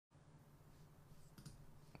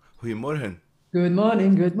Goedemorgen. Good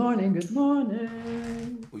morning, good morning, good morning.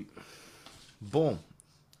 Oei. Bon.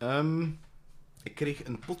 Ik kreeg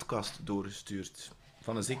een podcast doorgestuurd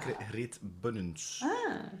van een zekere Greet Bunnens.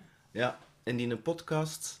 Ah, Ja, en die een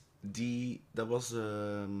podcast, dat was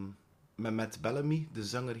met Matt Bellamy, de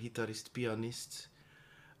zanger, gitarist, pianist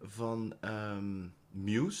van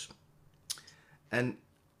Muse. En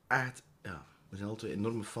echt, ja, we zijn altijd een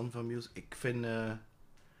enorme fan van Muse. Ik vind,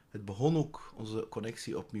 het begon ook onze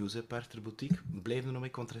connectie op Muse, hè, Perter Boutique. We blijven er nog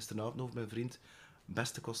mee, want er is vanavond over mijn vriend.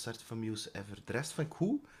 Beste concert van Muse ever. De rest vond ik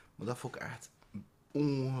goed, maar dat vond ik echt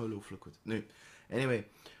ongelooflijk goed. Nu, anyway.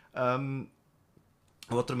 ehm,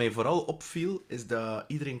 wat er mij vooral opviel, is dat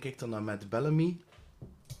iedereen kijkt dan naar Matt Bellamy.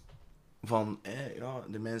 Van, ja,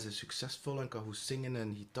 de mens is succesvol en kan goed zingen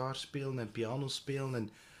en gitaar spelen en piano spelen. En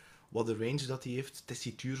wat de range dat hij heeft,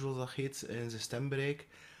 tessituur zoals dat heet, in zijn stembereik.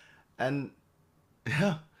 En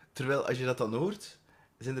ja, terwijl als je dat dan hoort,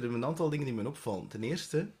 zijn er een aantal dingen die me opvallen. Ten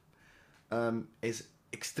eerste, hij is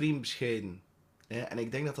extreem bescheiden. Hè? En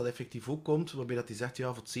ik denk dat dat effectief ook komt, waarbij dat hij zegt,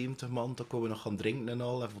 ja, voor 70 man, dan kunnen we nog gaan drinken en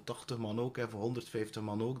al, en voor 80 man ook, en voor 150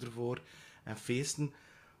 man ook ervoor, en feesten.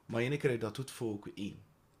 Maar één keer dat je dat doet voor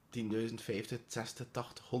 10.000, 50, 60,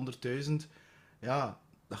 80, 100.000, ja,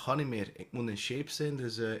 dat gaat niet meer. Ik moet in shape zijn,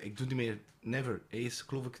 dus ik doe niet meer, never. Hij is,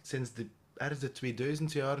 geloof ik, sinds ergens de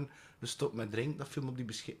 2000 jaren gestopt met drinken. Dat film op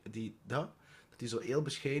dat hij zo heel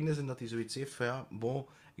bescheiden is en dat hij zoiets heeft van, ja, bon,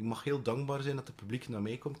 ik mag heel dankbaar zijn dat het publiek naar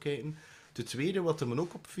mij komt kijken. Ten tweede, wat er me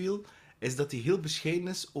ook opviel, is dat hij heel bescheiden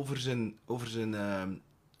is over zijn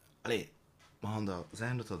allee, we gaan dat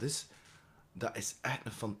zeggen dat dat is. Dat is echt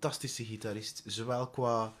een fantastische gitarist. Zowel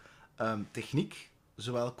qua techniek,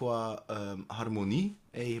 zowel qua harmonie.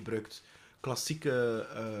 Hij gebruikt klassieke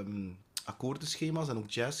akkoordenschema's en ook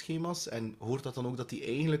jazzschema's. En hoort dat dan ook dat hij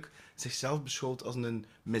eigenlijk zichzelf beschouwt als een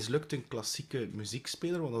mislukte klassieke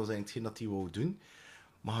muziekspeler, want dat was eigenlijk hetgeen dat hij wou doen.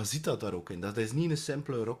 Maar je ziet dat daar ook in. Dat is niet een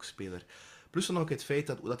simpele rockspeler. Plus dan ook het feit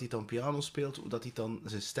dat, hoe dat hij dan piano speelt, hoe dat hij dan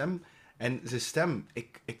zijn stem... En zijn stem,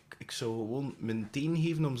 ik zou gewoon mijn teen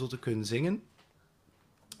geven om zo te kunnen zingen.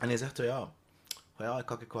 En hij zegt, ja, ik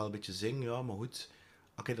kan wel een beetje zingen, ja, maar goed.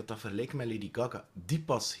 Als je dat vergelijkt met Lady Gaga, die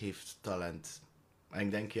pas heeft talent. En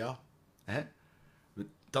ik denk, ja, hè?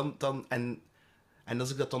 En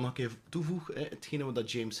als ik dat dan nog even toevoeg, hè, hetgene wat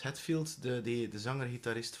dat James Hetfield, de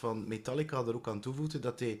zanger-gitarist van Metallica, er ook aan toevoegde,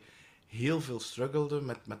 dat hij heel veel struggelde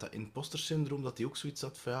met dat imposter-syndroom, dat hij ook zoiets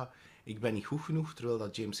had van, ja, ik ben niet goed genoeg, terwijl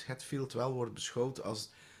dat James Hetfield wel wordt beschouwd als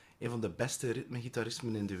een van de beste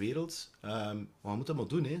ritmegitaristen in de wereld. Maar je moet dat maar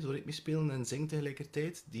doen, hè, zo ritme spelen en zingen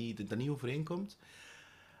tegelijkertijd, die dat niet overeenkomt.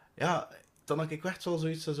 Ja, dan had ik echt wel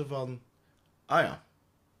zoiets van, ah ja,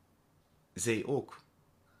 zij ook.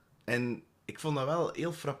 En ik vond dat wel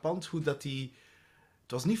heel frappant hoe dat hij...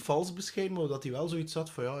 Het was niet vals bescheiden, maar dat hij wel zoiets had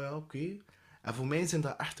van ja, oké. En voor mij zijn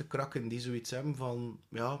dat echte krakken die zoiets hebben van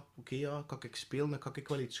ja, oké, ja, kan ik spelen, dan kan ik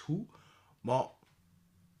wel iets goed. Maar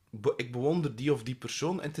ik bewonder die of die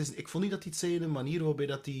persoon. En ik vond niet dat hij het zei in een manier waarbij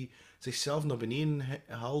dat hij zichzelf naar beneden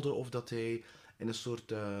haalde of dat hij in een soort...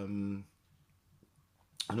 hoe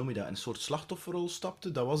noem je dat? In een soort slachtofferrol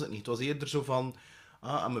stapte. Dat was het niet. Het was eerder zo van...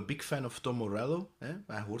 I'm a big fan of Tom Morello. Hè?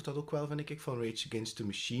 Hij hoort dat ook wel, vind ik, van Rage Against the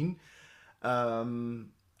Machine. Ehm,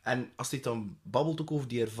 en als hij dan babbelt ook over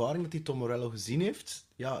die ervaring dat hij Tom Morello gezien heeft,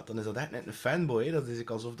 ja, dan is dat echt net een fanboy. Hè? Dat is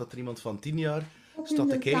alsof dat er iemand van 10 jaar op in staat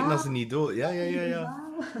te de kijken naar zaal, zijn idool. Ja, ja, op ja, in de ja.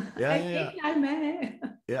 zaal. Ja, ja, Hij keek ja. naar mij.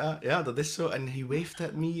 Ja, ja, dat is zo. En he waved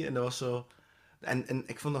at me. En dat was zo... En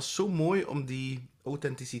ik vond dat zo mooi om die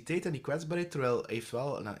authenticiteit en die kwetsbaarheid, terwijl hij heeft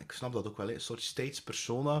wel, nou, ik snap dat ook wel, hè, een soort stage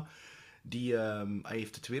persona. Hij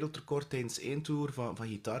heeft het wereldrecord tijdens één tour van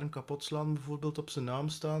gitaren kapot slaan bijvoorbeeld op zijn naam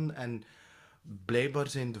staan. En blijkbaar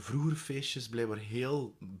zijn de vroegere feestjes blijkbaar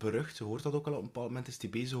heel berucht. Je hoort dat ook al. Op een bepaald moment is hij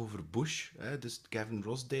bezig over Bush. Hè? Dus Gavin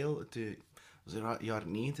Rossdale, dat is in de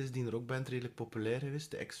jaren 90 is die rockband redelijk populair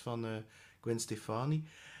geweest. De ex van Gwen Stefani.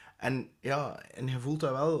 En ja, en je voelt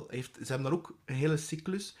dat wel. Ze hebben daar ook een hele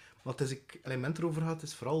cyclus. Wat is ik element erover had,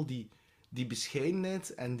 is vooral die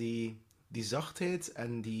bescheidenheid en die zachtheid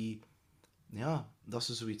en die ja, dat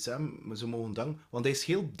ze zoiets hebben, maar ze mogen dank. Want hij is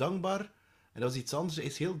heel dankbaar, en dat is iets anders, hij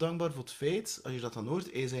is heel dankbaar voor het feit, als je dat dan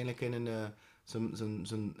hoort, hij is eigenlijk in een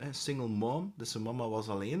zijn single mom, dus zijn mama was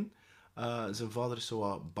alleen. Zijn vader is zo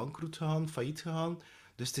wat bankroet gegaan, failliet gegaan.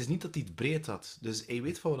 Dus het is niet dat hij het breed had. Dus hij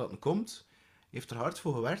weet van waar dat komt, heeft er hard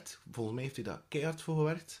voor gewerkt. Volgens mij heeft hij daar keihard voor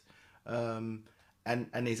gewerkt. Ehm, en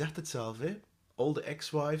hij zegt het zelf, hè. All the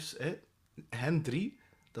ex-wives, hè. Hen drie,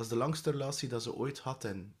 dat is de langste relatie dat ze ooit had.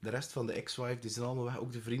 En de rest van de ex-wife, die zijn allemaal weg,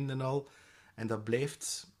 ook de vrienden al. En dat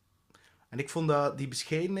blijft... En ik vond dat die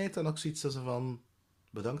bescheidenheid dan ook zoiets als van...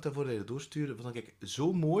 bedankt daarvoor dat je het doorstuurde. Vond ik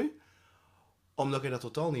zo mooi, omdat ik dat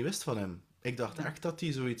totaal niet wist van hem. Ik dacht Ja. echt dat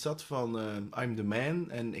hij zoiets had van I'm the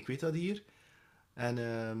man en ik weet dat hier. En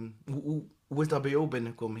hoe is dat bij jou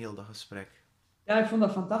binnengekomen, heel dat gesprek? Ja, ik vond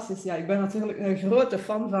dat fantastisch. Ja, ik ben natuurlijk een grote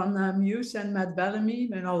fan van Muse en Matt Bellamy.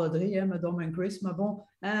 Met alle drie, hè, met Dom en Chris. Maar bon,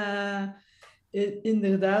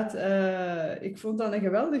 inderdaad, ik vond dat een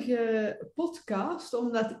geweldige podcast.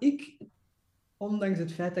 Omdat ik, ondanks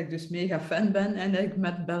het feit dat ik dus mega fan ben en dat ik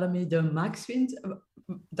Matt Bellamy de max vind,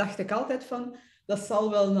 dacht ik altijd van, dat zal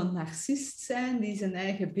wel een narcist zijn die zijn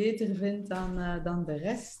eigen beter vindt dan de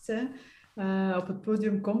rest. Hè. Op het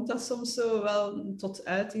podium komt dat soms zo wel tot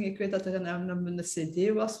uiting. Ik weet dat er een cd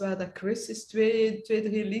was waar dat Chris eens twee,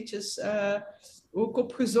 drie liedjes ook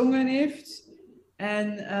op gezongen heeft.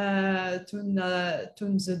 En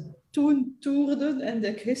toen ze toerden en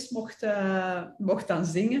de Chris mocht dan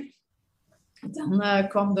zingen, dan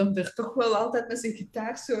kwam hem er toch wel altijd met zijn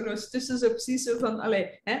gitaarsolo's tussen, zo precies zo van,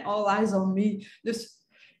 allee, all eyes on me. Dus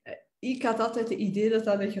ik had altijd het idee dat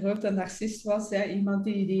dat een grote narcist was. Ja? Iemand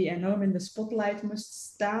die enorm in de spotlight moest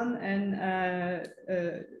staan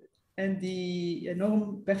en die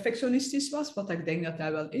enorm perfectionistisch was, wat ik denk dat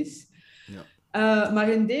hij wel is. Ja. Maar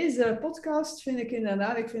in deze podcast vind ik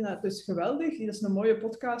inderdaad, ik vind dat dus geweldig. Dat is een mooie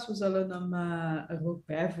podcast. We zullen hem er ook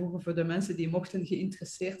bijvoegen voor de mensen die mochten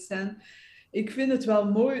geïnteresseerd zijn. Ik vind het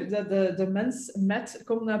wel mooi dat de mens met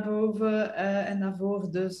komt naar boven en naar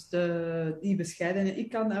voren, dus die bescheidenheid. Ik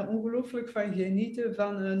kan daar ongelooflijk van genieten,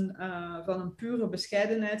 van een pure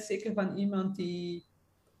bescheidenheid. Zeker van iemand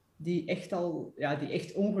die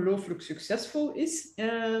echt ongelooflijk succesvol is,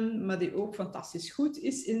 maar die ook fantastisch goed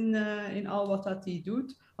is in al wat dat hij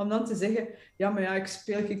doet. Om dan te zeggen, ja, maar ja, ik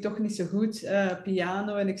speel toch niet zo goed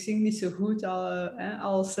piano en ik zing niet zo goed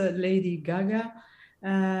als Lady Gaga.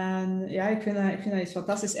 En ja, ik vind dat iets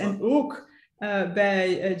fantastisch. En ook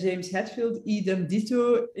bij James Hetfield, idem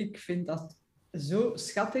dito, ik vind dat zo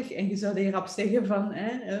schattig. En je zou er rap zeggen van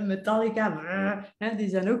Metallica, die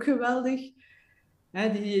zijn ook geweldig.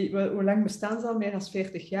 Hoe lang bestaan ze al? Meer dan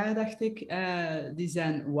 40 jaar, dacht ik. Die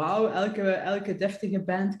zijn wauw. Elke deftige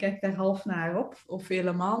band kijkt daar half naar op, of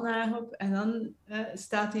helemaal naar op. En dan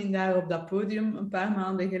staat hij daar op dat podium een paar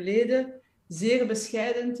maanden geleden zeer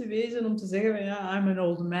bescheiden te wezen om te zeggen van, ja, I'm an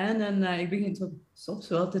old man. En ik begin toch soms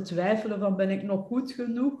wel te twijfelen van, ben ik nog goed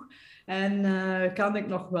genoeg? En kan ik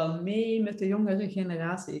nog wel mee met de jongere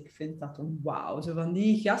generatie? Ik vind dat een wauw. Zo van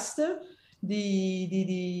die gasten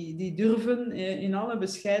die durven in alle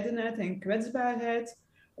bescheidenheid en kwetsbaarheid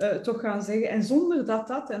toch gaan zeggen. En zonder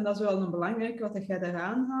en dat is wel een belangrijk wat jij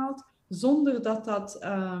daaraan haalt, zonder dat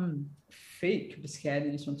fake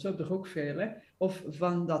bescheiden is, want zo heb je er ook veel, hè? Of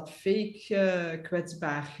van dat fake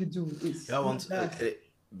kwetsbaar gedoe is. Ja, want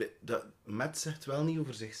Matt zegt wel niet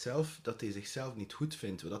over zichzelf dat hij zichzelf niet goed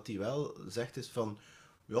vindt. Wat hij wel zegt is van,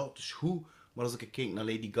 ja, het is goed, maar als ik kijk naar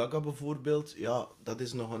Lady Gaga bijvoorbeeld, ja, dat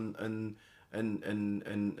is nog een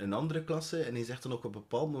andere klasse. En hij zegt dan ook op een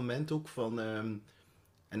bepaald moment ook van,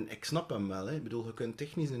 en ik snap hem wel, hè. Ik bedoel, je kunt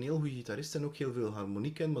technisch een heel goede gitarist en ook heel veel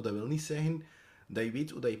harmoniek kennen, maar dat wil niet zeggen dat je weet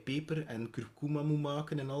hoe dat je peper en kurkuma moet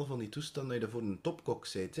maken en al van die toestanden, dat je daarvoor een topkok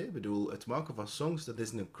bent. Hè. Ik bedoel, het maken van songs, dat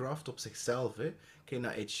is een craft op zichzelf. Hè. Kijk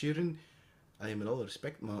naar Ed Sheeran, met alle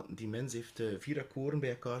respect, maar die mens heeft 4 akkoorden bij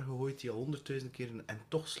elkaar gegooid, die al 100.000 keer, en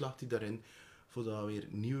toch slaagt hij daarin voor dat weer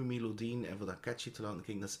nieuwe melodieën en voor dat catchy te laten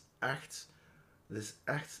klinken.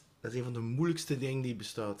 Dat is een van de moeilijkste dingen die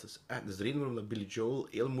bestaat. Dat is de reden waarom dat Billy Joel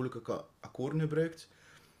heel moeilijke akkoorden gebruikt.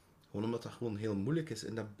 Gewoon omdat dat gewoon heel moeilijk is.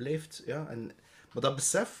 En dat blijft, ja. Maar dat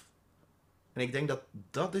besef, en ik denk dat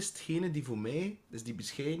dat is hetgene die voor mij, dus die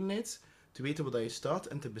bescheidenheid, te weten waar dat je staat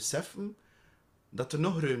en te beseffen dat er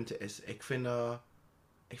nog ruimte is. Ik vind dat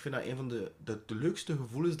een van de leukste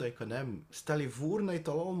gevoelens dat je kan hebben. Stel je voor dat je het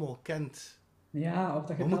al allemaal kent. Ja, of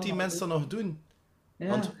dat je Wat moet die mens dan nog doen? Ja.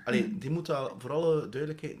 Want die moet dat, voor alle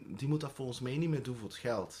duidelijkheid, die moet dat volgens mij niet meer doen voor het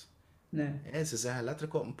geld. Nee. Ze zeggen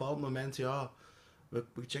letterlijk op een bepaald moment, ja, we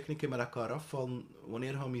checken een keer met elkaar af van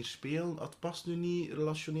wanneer gaan we hier spelen. Het past nu niet,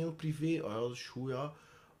 relationeel, privé. Oh ja, dat is goed, ja.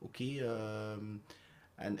 Oké.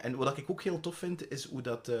 En wat ik ook heel tof vind, is hoe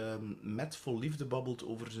dat Matt vol liefde babbelt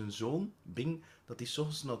over zijn zoon, Bing, dat hij 's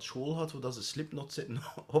ochtends naar school gaat, waar ze Slipknot zitten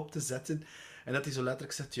op te zetten. En dat hij zo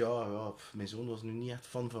letterlijk zegt, ja, mijn zoon was nu niet echt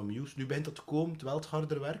fan van Muse. Nu begint dat te komen, terwijl het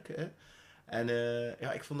harder werken. Hè. En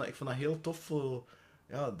ja, ik vond dat heel tof.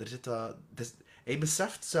 Ja, er zit dat... Hij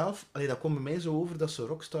beseft zelf, dat komt bij mij zo over, dat zo'n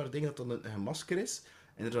rockstar ding dat dan een masker is.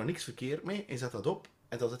 En er is dan niks verkeerd mee. Hij zet dat op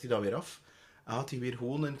en dan zet hij dat weer af. En gaat hij weer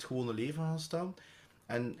gewoon in het gewone leven gaan staan.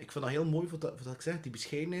 En ik vind dat heel mooi, wat ik zeg, die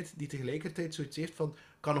bescheidenheid die tegelijkertijd zoiets heeft van,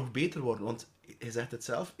 kan nog beter worden. Want hij zegt het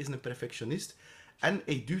zelf, is een perfectionist. En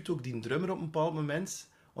hij duwt ook die drummer op een bepaald moment,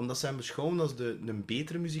 omdat ze hem beschouwen als een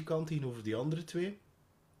betere muzikant tegenover die andere twee.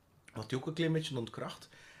 Wat hij ook een klein beetje ontkracht.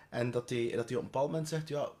 En dat hij op een bepaald moment zegt,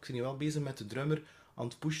 ja, ik ben hier wel bezig met de drummer aan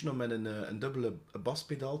het pushen om met een dubbele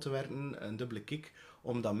baspedaal te werken, een dubbele kick,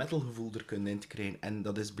 om dat metalgevoel er kunnen in te krijgen. En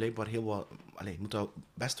dat is blijkbaar heel wat... Allee, je moet dat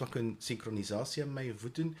best wat kunnen synchronisatie hebben met je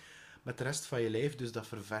voeten, met de rest van je lijf, dus dat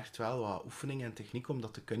ververgt wel wat oefening en techniek om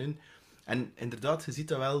dat te kunnen. En inderdaad, je ziet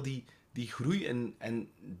dat wel, die groei, en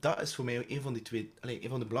dat is voor mij een van die twee... Allee, een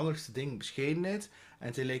van de belangrijkste dingen, bescheidenheid,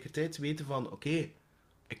 en tegelijkertijd weten van, oké,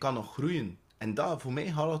 ik kan nog groeien. En dat, voor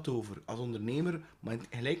mij gaat het over, als ondernemer, maar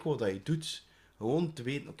gelijk wat dat je doet. Gewoon te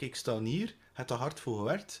weten, oké, ik sta hier, heb daar hard voor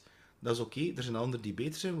gewerkt, dat is oké, er zijn anderen die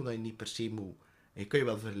beter zijn, wat je niet per se moet. Je kan je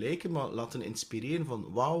wel vergelijken, maar laten inspireren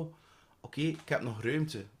van, wauw, oké, ik heb nog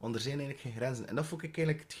ruimte, want er zijn eigenlijk geen grenzen. En dat vond ik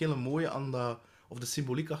eigenlijk het hele mooie aan dat, of de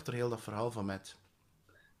symboliek achter heel dat verhaal van Matt.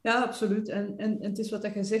 Ja, absoluut. En het is wat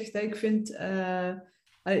dat je zegt. Hè. Ik vind,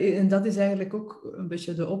 en dat is eigenlijk ook een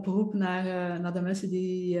beetje de oproep naar de mensen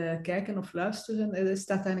die kijken of luisteren.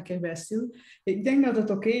 Staat daar een keer bij stil. Ik denk dat het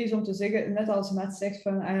oké is om te zeggen, net als Matt zegt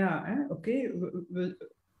van, ah ja, oké,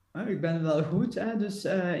 ik ben wel goed. Hè, dus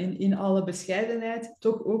in alle bescheidenheid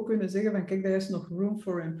toch ook kunnen zeggen van, kijk, daar is nog room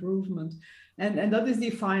for improvement. En dat is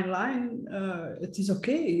die fine line. Het is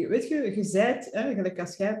oké. Weet je zijt, gelijk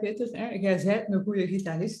als jij, Peter, jij zijt een goede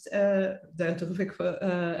gitarist. Daar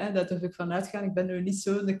durf ik van uitgaan. Ik ben nu niet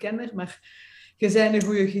zo'n kenner, maar je bent een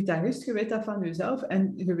goede gitarist. Je weet dat van jezelf.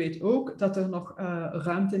 En je weet ook dat er nog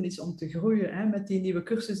ruimte is om te groeien met die nieuwe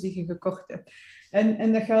cursus die je gekocht hebt.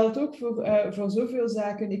 En dat geldt ook voor zoveel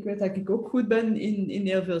zaken. Ik weet dat ik ook goed ben in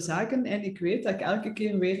heel veel zaken en ik weet dat ik elke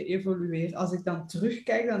keer weer evolueer. Als ik dan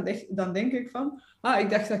terugkijk, dan denk ik van, ik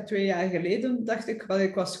dacht dat ik 2 jaar geleden dacht ik, wel,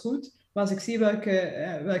 ik was goed. Maar als ik zie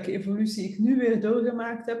welke evolutie ik nu weer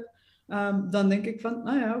doorgemaakt heb, dan denk ik van,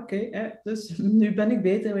 ja, oké, dus nu ben ik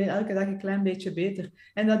beter, weer elke dag een klein beetje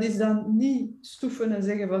beter. En dat is dan niet stoeven en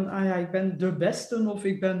zeggen van, ja, ik ben de beste of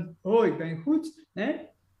ik ben goed. Nee,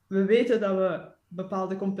 we weten dat we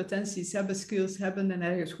bepaalde competenties hebben, skills hebben en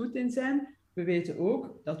ergens goed in zijn. We weten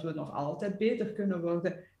ook dat we nog altijd beter kunnen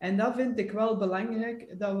worden. En dat vind ik wel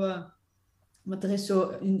belangrijk, dat we... Want er is zo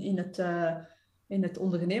in het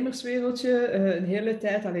ondernemerswereldje een hele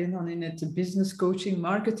tijd, alleen dan in het business coaching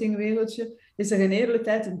marketing wereldje, is er een hele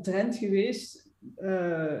tijd een trend geweest.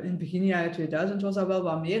 In het begin jaren 2000 was dat wel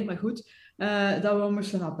wat meer, maar goed, dat we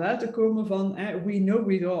moesten naar buiten komen van we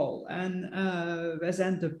know it all. En wij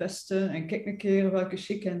zijn de beste. En kijk een keer welke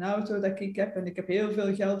chique auto dat ik heb. En ik heb heel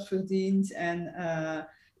veel geld verdiend. En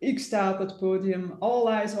ik sta op het podium, all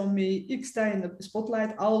eyes on me. Ik sta in de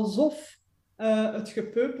spotlight, alsof het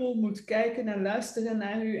gepeupel moet kijken en luisteren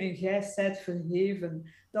naar u en jij zijt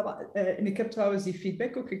verheven. En ik heb trouwens die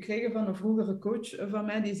feedback ook gekregen van een vroegere coach van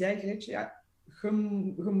mij, die zei, Gretje, ja,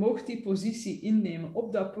 je moogt die positie innemen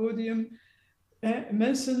op dat podium.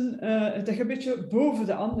 Mensen, dat je een beetje boven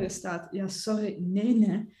de anderen staat. Ja, sorry,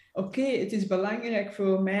 nee. Oké, het is belangrijk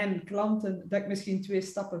voor mijn klanten dat ik misschien 2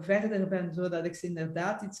 stappen verder ben, zodat ik ze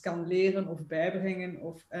inderdaad iets kan leren of bijbrengen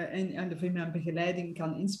of in mijn begeleiding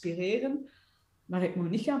kan inspireren. Maar ik moet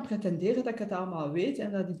niet gaan pretenderen dat ik het allemaal weet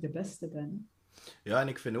en dat ik de beste ben. Ja, en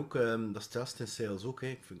ik vind ook, dat is hetzelfde in sales ook, hè.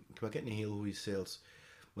 Ik heb niet heel goede sales.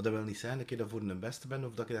 Maar dat wil niet zeggen dat ik daarvoor een beste ben,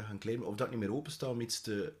 of dat ik dat ga claimen, of dat ik niet meer opensta om iets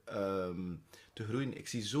te groeien. Ik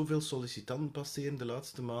zie zoveel sollicitanten passeren de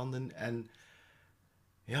laatste maanden, en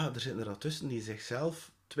ja, er zitten er tussen die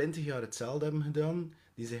zichzelf 20 jaar hetzelfde hebben gedaan,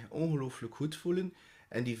 die zich ongelooflijk goed voelen,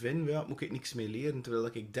 en die vinden, ja, moet ik niks mee leren, terwijl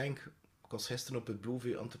ik denk, ik was gisteren op het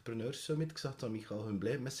Blueview Entrepreneurs Summit, ik zag dat Michael hun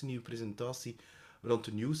blij met zijn nieuwe presentatie rond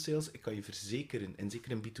de new sales. Ik kan je verzekeren, en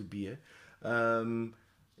zeker in B2B, hè.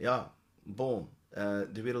 Ja, bon,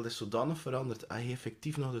 de wereld is zodanig veranderd, als je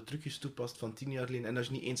effectief nog de trucjes toepast van 10 jaar geleden, en als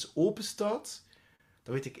je niet eens open staat,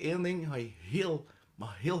 dan weet ik één ding, ga je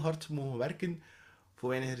heel hard mogen werken voor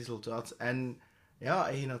weinig resultaat. En ja,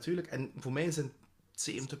 je natuurlijk, en voor mij zijn 70%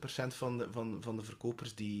 van de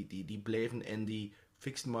verkopers die blijven in die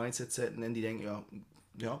fixed mindset zitten en die denken,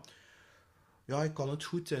 ja, ik kan het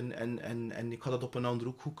goed, en ik ga dat op een ander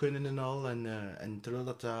ook goed kunnen en al. En terwijl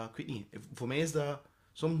ik weet niet, voor mij is dat,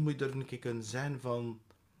 soms moet je durven een keer kunnen zijn van,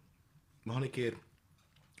 mag een keer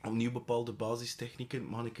opnieuw bepaalde basistechnieken,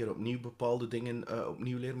 mag een keer opnieuw bepaalde dingen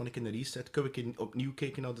opnieuw leren, mag ik in een reset, kunnen we een keer opnieuw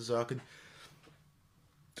kijken naar de zaken.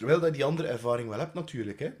 Terwijl dat je die andere ervaring wel hebt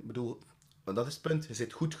natuurlijk, hè. Ik bedoel, want dat is het punt, je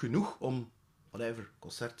zit goed genoeg om, whatever,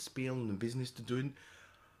 concert te spelen, een business te doen,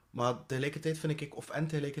 maar tegelijkertijd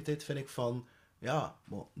vind ik van, ja,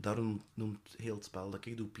 maar daarom noemt heel het spel dat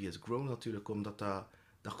ik doe PS Grow natuurlijk, omdat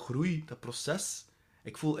dat groei, dat proces,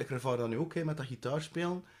 Ik ervaar dat nu ook met dat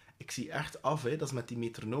gitaarspelen. Ik zie echt af, dat is met die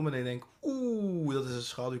metronomen. En ik denk, oeh, dat is een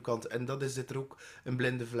schaduwkant. En dat is dit er ook een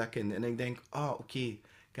blinde vlek in. En ik denk, oké, ik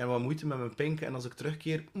heb wat moeite met mijn pink. En als ik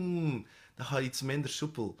terugkeer, dat gaat iets minder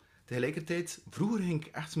soepel. Tegelijkertijd, vroeger ging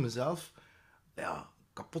ik echt mezelf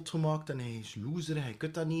kapot gemaakt. En hij is loser, hij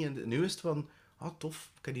kunt dat niet. En nu is het van,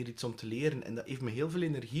 tof, ik heb hier iets om te leren. En dat heeft me heel veel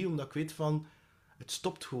energie, omdat ik weet van, het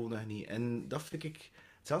stopt gewoon nog niet. En dat vind ik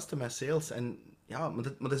hetzelfde met sales. En ja, maar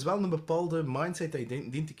dat is wel een bepaalde mindset dat je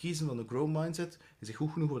dient te kiezen, van een grow mindset. Je zegt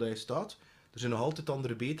goed genoeg waar je staat. Er zijn nog altijd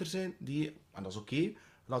anderen beter zijn, en dat is oké.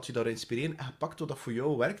 Laat je daar inspireren en je pakt wat dat voor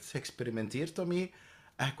jou werkt, je experimenteert daarmee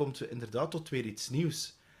en je komt inderdaad tot weer iets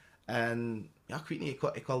nieuws. En ja, ik weet niet,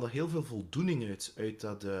 ik haal er heel veel voldoening uit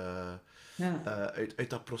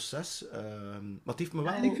dat proces. Maar het heeft me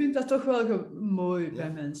Ja, en ik wel... vind dat toch wel mooi Ja.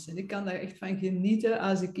 bij mensen. Ik kan daar echt van genieten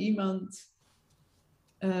als ik iemand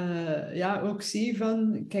ook zie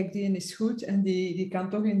van, kijk, die is goed en die kan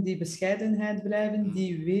toch in die bescheidenheid blijven.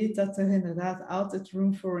 Die weet dat er inderdaad altijd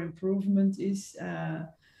room for improvement is.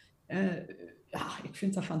 Ik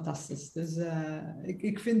vind dat fantastisch. Dus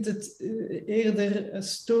ik vind het eerder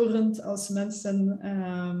storend als mensen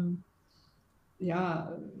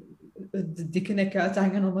de dikke nek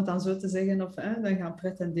uithangen, om het dan zo te zeggen, of dan gaan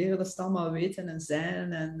pretenderen dat ze het allemaal weten en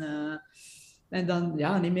zijn. En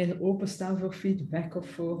dan niet meer openstaan voor feedback of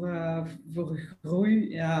voor groei.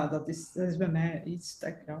 Ja, dat is bij mij iets dat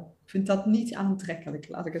ik vind dat niet aantrekkelijk,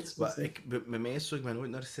 laat ik het zo zeggen. Bij mij is zo, ik ben ooit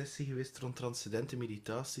naar een sessie geweest rond transcendente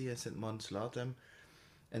meditatie in Sint-Maartens Latem.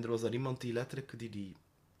 En er was daar iemand die letterlijk, die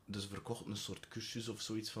dus verkocht een soort cursus of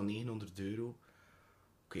zoiets van €900.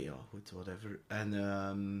 Oké, ja, goed, whatever.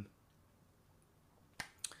 En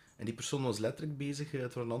die persoon was letterlijk bezig,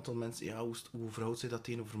 het waren een aantal mensen, ja, hoe verhoudt zij dat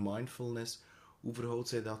tegenover mindfulness? Hoe verhoudt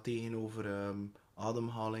zij dat tegenover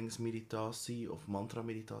ademhalingsmeditatie of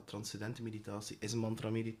mantra-meditatie? Transcendente meditatie is een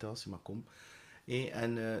mantra-meditatie, maar kom.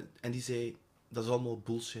 En die zei, dat is allemaal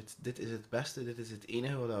bullshit. Dit is het beste, dit is het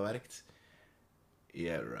enige wat dat werkt.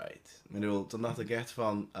 Yeah, right. Ik bedoel, toen dacht ik echt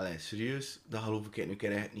van, allee, serieus, dat geloof ik nu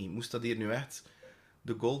keer echt niet. Moest dat hier nu echt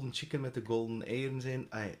de golden chicken met de golden eieren zijn?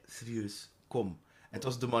 Allee, serieus, kom. En het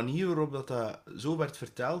was de manier waarop dat zo werd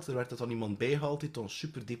verteld. Er werd dat dan iemand bijgehaald die dan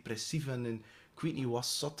super depressief en ik weet niet wat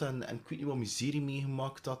zat en ik weet niet wat miserie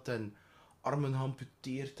meegemaakt had en armen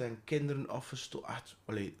geamputeerd en kinderen afgestoten. Echt,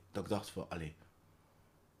 allee, dat ik dacht van, allee.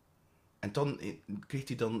 En dan kreeg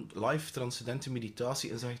hij dan live transcendente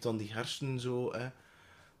meditatie en zag ik dan die hersenen zo.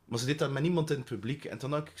 Maar ze deed dat met niemand in het publiek. En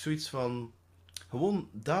dan had ik zoiets van... Gewoon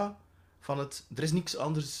dat, van er is niks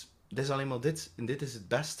anders. Dit is alleen maar dit. En dit is het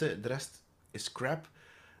beste. De rest is crap.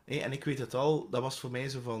 En ik weet het al. Dat was voor mij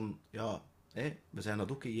zo van... Ja, we zijn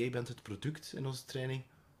dat ook. Jij bent het product in onze training.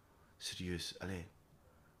 Serieus, allee. Ik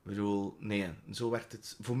bedoel, nee, zo werkt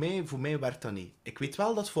het. Voor mij werkt dat niet. Ik weet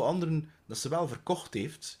wel dat voor anderen dat ze wel verkocht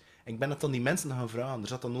heeft. En ik ben het dan die mensen gaan vragen. Er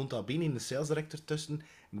zat dan nota bene in de sales director tussen.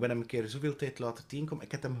 Ik ben hem een keer zoveel tijd later tegengekomen.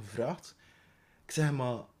 Ik heb hem gevraagd. Ik zeg,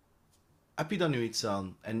 maar, heb je daar nu iets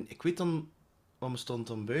aan? En ik weet dan, want we stond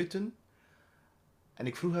dan buiten. En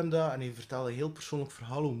ik vroeg hem dat en hij vertelde een heel persoonlijk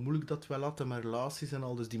verhaal hoe moeilijk dat wel had en met relaties en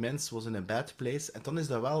al. Dus die mens was in een bad place. En dan is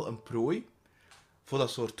dat wel een prooi voor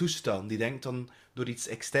dat soort toestand. Die denkt dan door iets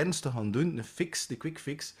externs te gaan doen, een fix, de quick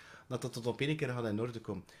fix, dat tot op één keer gaat in orde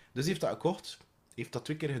komen. Dus hij heeft dat gekocht, heeft dat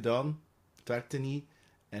 2 keer gedaan, het werkte niet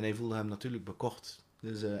en hij voelde hem natuurlijk bekocht.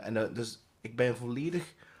 Dus ik ben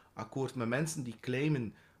volledig akkoord met mensen die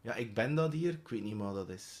claimen, ja, ik ben dat hier, ik weet niet wat dat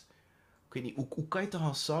is. Ik weet niet, hoe kan je toch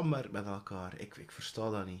gaan samenwerken met elkaar? Ik versta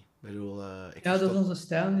dat niet. Ik bedoel, Ja, dat is onze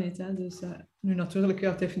stijl niet. Hè. Dus, nu natuurlijk,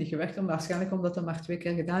 het heeft niet gewerkt, waarschijnlijk omdat hij maar 2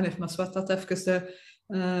 keer gedaan heeft. Maar zwart dat even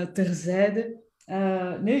terzijde.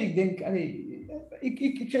 Nee, ik denk,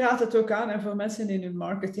 ik raad het ook aan en voor mensen in hun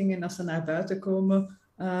marketing en als ze naar buiten komen,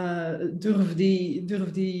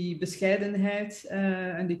 durf die bescheidenheid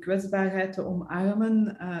en die kwetsbaarheid te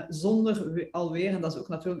omarmen, zonder alweer, en dat is ook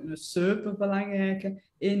natuurlijk een superbelangrijke,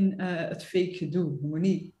 in het fake gedoe. Je moet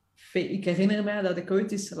niet ik herinner mij dat ik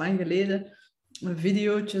ooit eens lang geleden een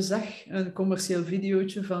videootje zag, een commercieel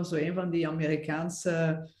videootje van zo een van die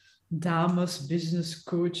Amerikaanse dames, business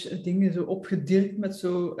coach, dingen zo opgedirkt met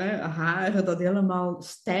zo haren dat helemaal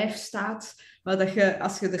stijf staat, maar dat je,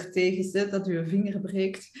 als je er tegen zit, dat je een vinger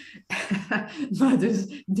breekt. Maar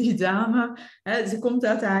dus die dame, ze komt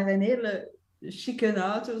uit haar een hele chique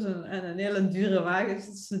auto's en een hele dure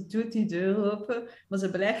wagen. Ze doet die deur open, maar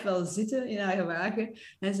ze blijft wel zitten in haar wagen.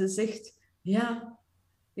 En ze zegt, ja,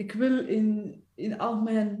 ik wil in al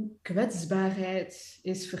mijn kwetsbaarheid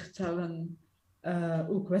eens vertellen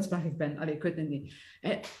hoe kwetsbaar ik ben. Allee, ik weet het niet.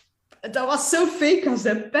 dat was zo fake als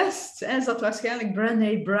de pest. En ze had waarschijnlijk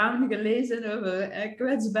Brené Brown gelezen over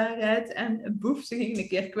kwetsbaarheid. En boef, ze ging een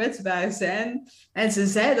keer kwetsbaar zijn. En ze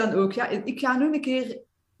zei dan ook, ja, ik ga nu een keer...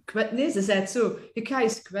 Nee, ze zei het zo, ik ga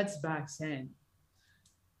eens kwetsbaar zijn.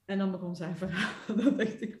 En dan begon zijn verhaal. Dan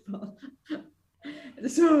dacht ik van...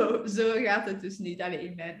 Zo gaat het dus niet, alleen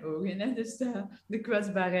in mijn ogen. Hè? Dus de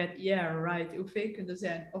kwetsbaarheid, yeah, right. Hoe fake kunnen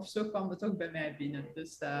zijn? Of zo kwam het ook bij mij binnen.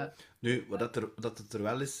 Dus, Nu, dat het er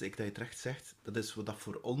wel is, ik dat je terecht zegt, dat is wat dat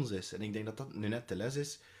voor ons is. En ik denk dat dat nu net de les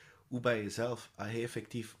is. Hoe ben je zelf, als je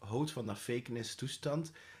effectief houdt van dat fakeness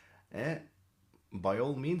toestand, by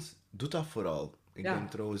all means, doe dat vooral. Ik denk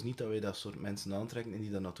trouwens niet dat wij dat soort mensen aantrekken en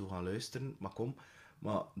die daar naartoe gaan luisteren. Maar kom,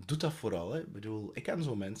 maar doe dat vooral. Hè. Ik bedoel, ik ken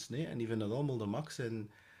zo'n mensen en die vinden dat allemaal de max.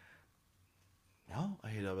 En ja,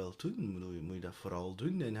 als je dat wilt doen, moet je dat vooral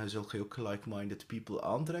doen. En je zult ook like-minded people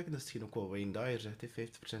aantrekken. Dat is hetgeen ook wat Wayne Dyer zegt. Hè.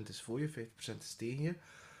 50% is voor je, 50% is tegen je.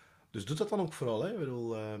 Dus doe dat dan ook vooral. Hè. Ik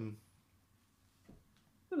bedoel...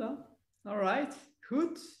 Voilà. Alright,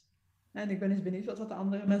 goed. En ik ben eens benieuwd wat de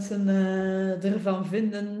andere mensen ervan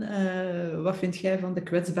vinden. Wat vind jij van de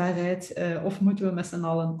kwetsbaarheid? Of moeten we met z'n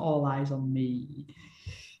allen all eyes on me?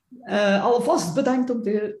 Alvast bedankt om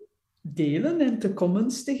te delen en te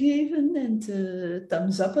comments te geven en te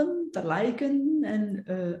thumbs uppen, te liken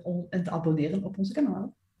en te abonneren op onze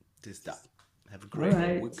kanaal. Het is dat. Have a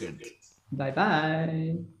great weekend. Bye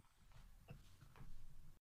bye.